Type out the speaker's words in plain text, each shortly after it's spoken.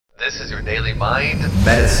This is your Daily Mind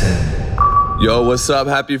Medicine. Yo, what's up?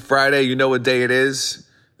 Happy Friday. You know what day it is?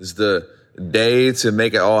 It's the day to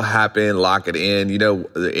make it all happen, lock it in. You know,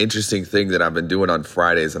 the interesting thing that I've been doing on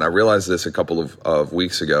Fridays, and I realized this a couple of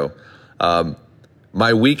weeks ago,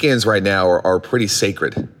 my weekends right now are pretty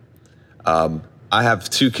sacred. I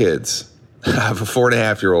have two kids. I have a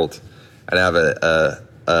 4.5-year-old and I have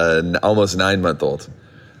an almost 9-month-old.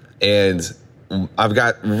 And I've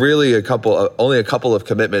got really only a couple of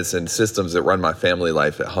commitments and systems that run my family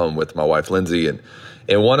life at home with my wife, Lindsay. And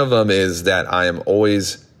one of them is that I am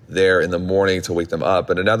always there in the morning to wake them up.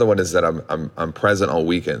 And another one is that I'm present on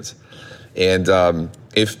weekends. And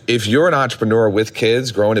if you're an entrepreneur with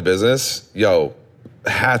kids growing a business, yo,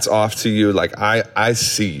 hats off to you. Like I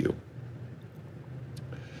see you.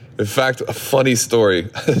 In fact, a funny story.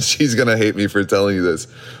 She's going to hate me for telling you this.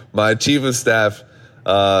 My chief of staff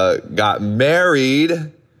got married,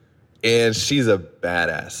 and she's a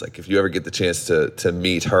badass. Like, if you ever get the chance to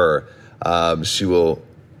meet her, she's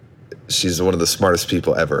one of the smartest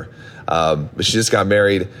people ever. But she just got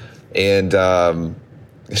married, and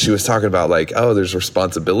she was talking about like, oh, there's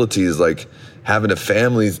responsibilities, like having a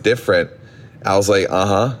family is different. I was like,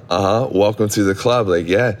 welcome to the club. Like,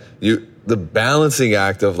 yeah, the balancing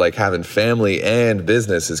act of like having family and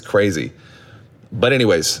business is crazy. But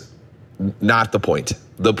anyways, not the point.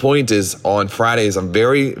 The point is on Fridays, I'm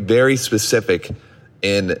very, very specific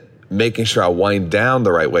in making sure I wind down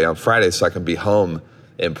the right way on Fridays so I can be home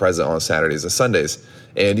and present on Saturdays and Sundays.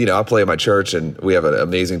 And, you know, I play at my church, and we have an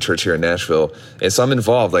amazing church here in Nashville. And so I'm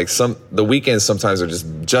involved. Like the weekends sometimes are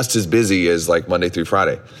just as busy as like Monday through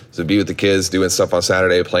Friday. So be with the kids, doing stuff on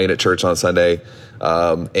Saturday, playing at church on Sunday.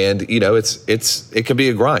 And, you know, it can be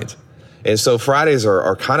a grind. And so Fridays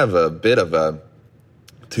are kind of a bit of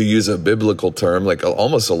to use a biblical term, like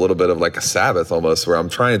almost a little bit of like a Sabbath almost, where I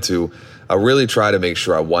really try to make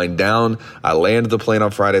sure I wind down. I land the plane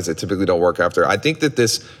on Fridays. I typically don't work after. I think that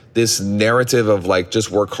this narrative of like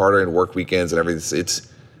just work harder and work weekends and everything,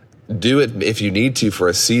 do it if you need to for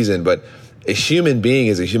a season, but a human being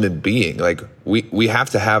is a human being. Like we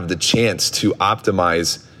have to have the chance to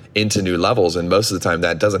optimize into new levels. And most of the time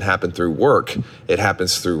that doesn't happen through work. It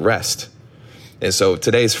happens through rest. And so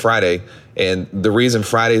today's Friday, and the reason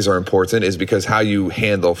Fridays are important is because how you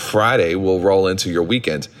handle Friday will roll into your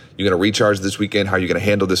weekend. You're going to recharge this weekend. How are you going to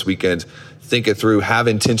handle this weekend? Think it through. Have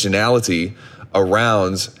intentionality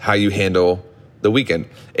around how you handle the weekend.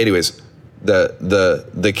 Anyways,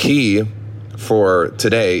 the key for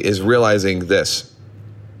today is realizing this.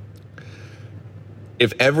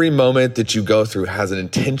 If every moment that you go through has an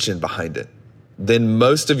intention behind it, then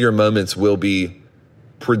most of your moments will be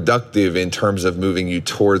productive in terms of moving you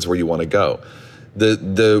towards where you want to go.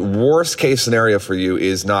 The worst case scenario for you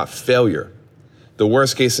is not failure. The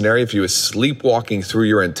worst case scenario for you is sleepwalking through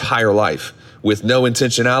your entire life with no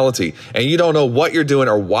intentionality, and you don't know what you're doing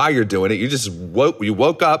or why you're doing it. You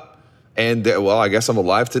woke up and, well, I guess I'm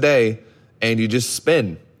alive today, and you just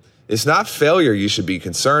spin. It's not failure you should be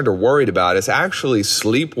concerned or worried about. It's actually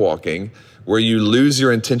sleepwalking, where you lose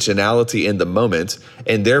your intentionality in the moment,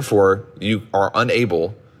 and therefore you are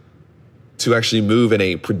unable to actually move in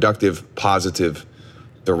a productive, positive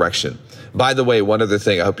direction. By the way, one other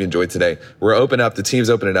thing I hope you enjoyed today. The team's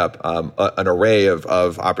opening up an array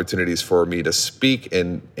of opportunities for me to speak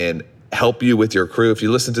and help you with your crew. If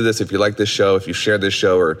you listen to this, if you like this show, if you shared this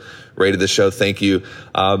show or rated this show, thank you.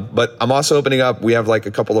 But I'm also opening up, we have like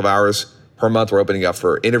a couple of hours per month. We're opening up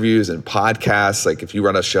for interviews and podcasts. Like if you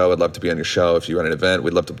run a show, I'd love to be on your show. If you run an event,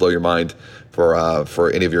 we'd love to blow your mind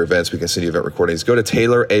for any of your events. We can send you event recordings. Go to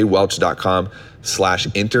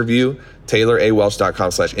taylorawelch.com/interview,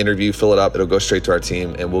 taylorawelch.com/interview. Fill it up. It'll go straight to our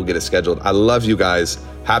team and we'll get it scheduled. I love you guys.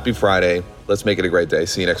 Happy Friday. Let's make it a great day.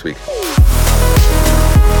 See you next week.